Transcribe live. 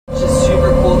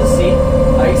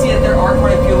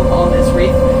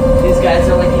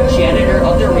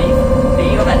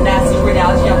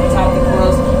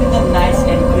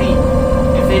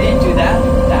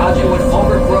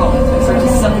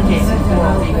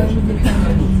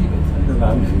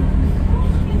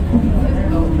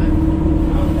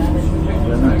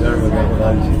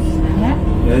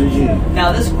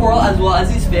Now this coral, as well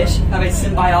as these fish, have a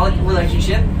symbiotic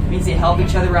relationship. It means they help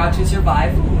each other out to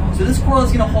survive. So this coral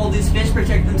is going to hold these fish,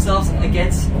 protect themselves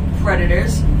against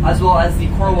predators, as well as the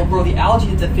coral will grow the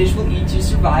algae that the fish will eat to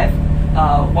survive.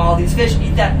 While these fish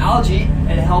eat that algae,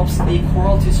 it helps the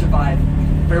coral to survive.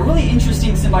 But a really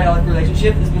interesting symbiotic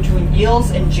relationship is between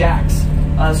eels and jacks.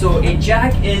 So a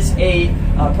jack is a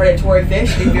predatory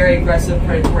fish, a very aggressive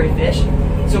predatory fish.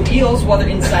 So eels, while they're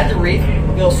inside the reef,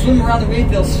 they'll swim around the reef,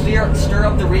 they'll stir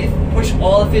up the reef, push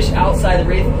all the fish outside the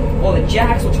reef, while the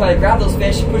jacks will try to grab those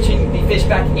fish, pushing the fish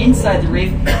back inside the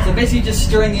reef. So basically just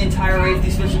stirring the entire reef.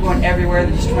 These fish are going everywhere,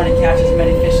 they're just trying to catch as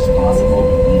many fish as possible.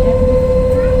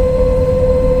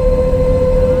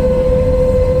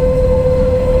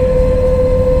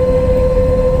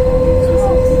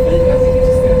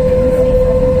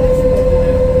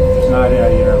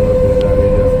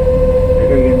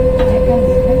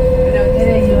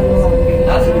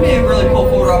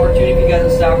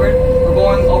 We're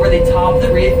going over the top of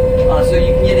the reef, so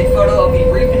you can get a photo of the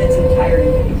reef in its entirety.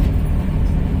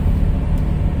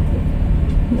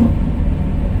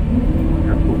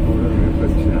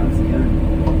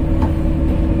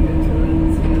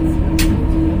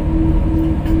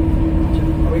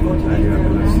 Are we going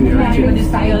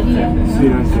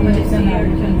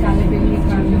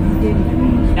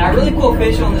Now a really cool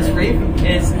fish on this reef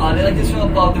is they like to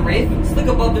swim above the reef. Just look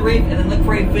above the reef and then look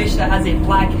for a fish that has a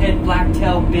black head, black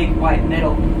tail, big white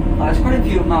middle. There's quite a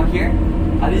few of them out here.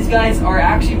 These guys are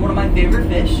actually one of my favorite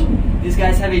fish. These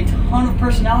guys have a ton of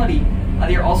personality.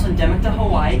 They are also endemic to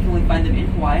Hawaii. You can only find them in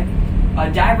Hawaii.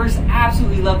 Divers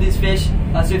absolutely love these fish.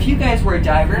 So if you guys were a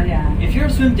diver, if you're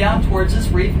to swim down towards this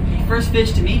reef, the first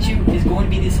fish to meet you is going to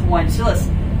be these Hawaiian bacillus.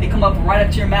 They come up right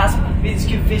up to your mask, make these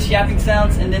cute fish yapping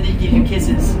sounds, and then they give you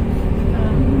kisses.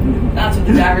 That's what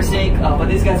the divers think. What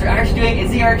these guys are actually doing is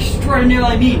they are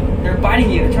extraordinarily mean. They're biting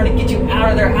you. They're trying to get you out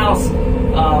of their house.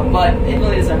 But it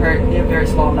really doesn't hurt. They have very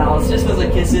small mouths. It just feels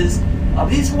like kisses.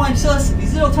 These Hawaiian bacillus,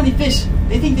 these little tiny fish,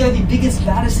 they think they're the biggest,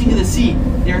 baddest thing in the sea.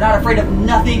 They're not afraid of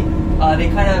nothing. They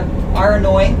kind of are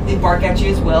annoying. They bark at you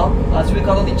as well. So we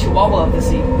call them the chihuahua of the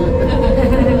sea.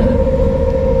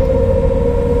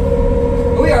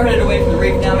 We are headed away from the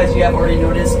reef now, as you have already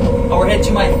noticed. We're headed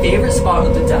to my favorite spot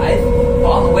of the dive.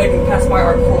 On the way, we pass by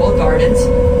our coral gardens.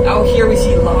 Out here, we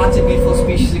see lots of beautiful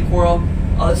species of coral.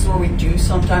 This is where we do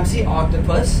sometimes see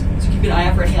octopus, so keep an eye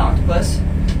out for any octopus.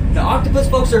 Now, octopus,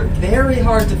 folks, are very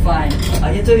hard to find. You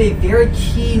have to have a very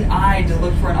keen eye to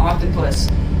look for an octopus.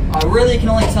 Really, you can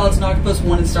only tell it's an octopus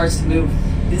when it starts to move.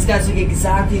 These guys look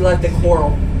exactly like the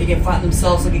coral. They can flatten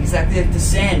themselves, look exactly like the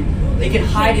sand. They can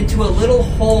hide into a little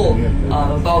hole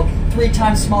about 3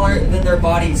 times smaller than their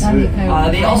bodies.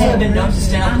 They also have been known to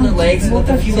stand up on their legs, lift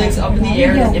a few legs up in the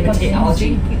air and imitate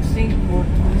algae.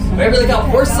 Wherever look out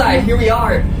port side, here we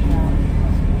are.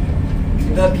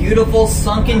 The beautiful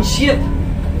sunken ship,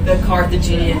 the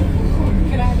Carthaginian.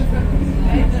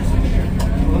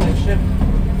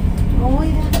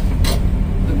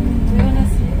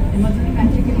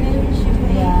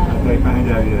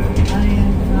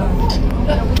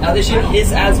 Now this ship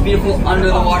is as beautiful under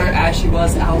the water as she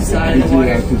was outside of the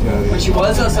water. When she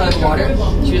was outside of the water,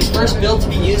 she was first built to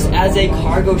be used as a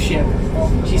cargo ship.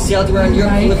 She sailed around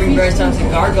Europe delivering various types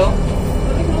of cargo.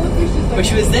 But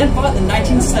she was then bought in the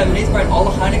 1970s by an all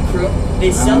Lahaina crew.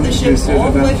 They sailed the ship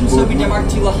all the way from Soviet Denmark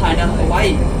to Lahaina,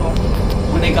 Hawaii.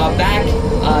 When they got back,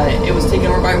 it was taken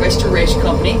over by a restoration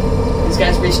company. These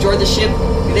guys restored the ship.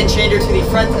 They then chained her to the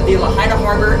front of the Lahaina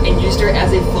harbor and used her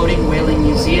as a floating whaling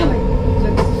museum.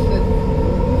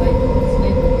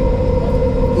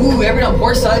 Ooh, every on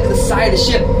port side, look at the side of the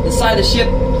ship. The side of the ship,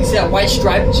 you see that white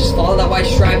stripe? Just follow that white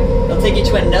stripe. It'll take you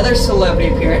to another celebrity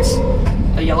appearance.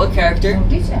 A yellow character.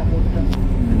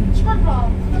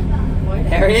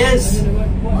 There he is.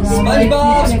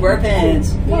 SpongeBob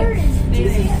SquarePants.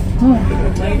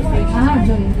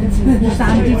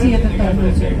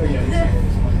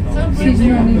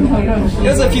 It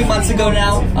was a few months ago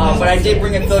now, but I did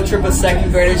bring a field trip with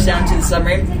second graders down to the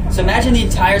submarine. So imagine the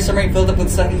entire submarine filled up with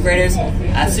second graders.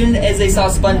 As soon as they saw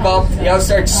SpongeBob, they all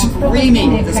started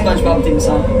screaming the SpongeBob theme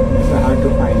song.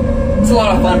 It's a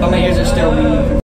lot of fun, but my ears are still ringing.